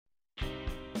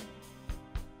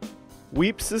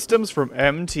Weep systems from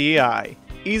MTI.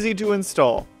 Easy to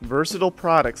install, versatile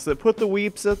products that put the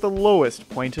weeps at the lowest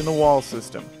point in the wall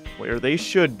system, where they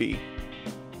should be.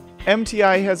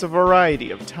 MTI has a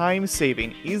variety of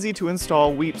time-saving,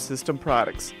 easy-to-install weep system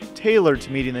products tailored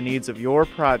to meeting the needs of your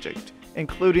project,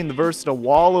 including the versatile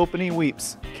wall-opening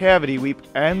weeps, cavity weep,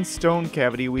 and stone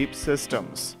cavity weep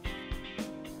systems.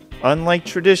 Unlike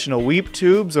traditional weep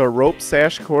tubes or rope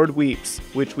sash cord weeps,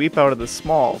 which weep out of the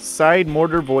small, side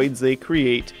mortar voids they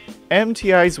create,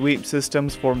 MTI's weep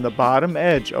systems form the bottom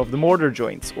edge of the mortar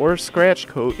joints or scratch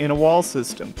coat in a wall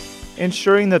system,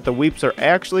 ensuring that the weeps are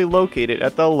actually located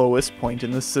at the lowest point in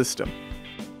the system.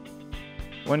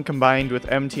 When combined with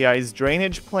MTI's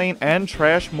drainage plane and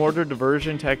trash mortar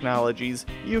diversion technologies,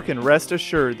 you can rest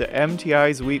assured that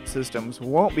MTI's weep systems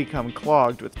won't become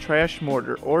clogged with trash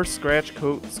mortar or scratch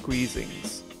coat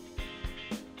squeezings.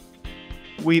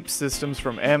 Weep systems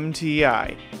from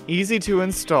MTI. Easy to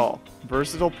install,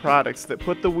 versatile products that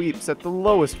put the weeps at the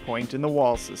lowest point in the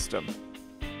wall system.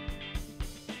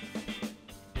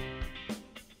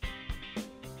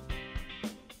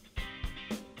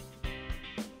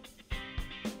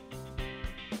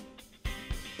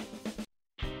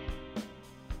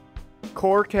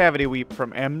 Core cavity weep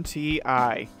from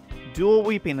MTI. Dual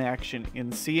weeping action in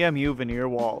CMU veneer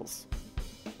walls.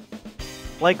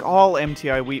 Like all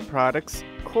MTI weep products,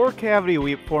 core cavity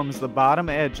weep forms the bottom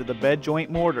edge of the bed joint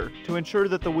mortar to ensure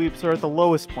that the weeps are at the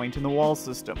lowest point in the wall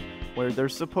system, where they're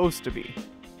supposed to be.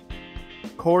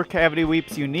 Core cavity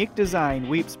weep's unique design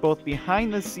weeps both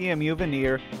behind the CMU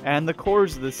veneer and the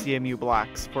cores of the CMU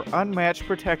blocks for unmatched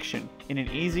protection in an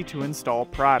easy-to-install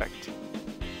product.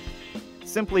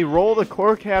 Simply roll the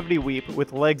core cavity weep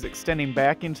with legs extending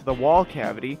back into the wall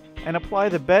cavity and apply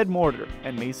the bed mortar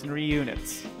and masonry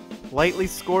units. Lightly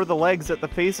score the legs at the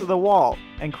face of the wall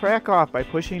and crack off by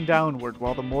pushing downward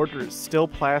while the mortar is still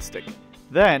plastic.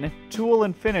 Then, tool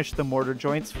and finish the mortar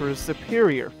joints for a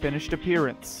superior finished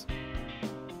appearance.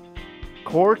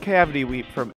 Core cavity weep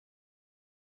from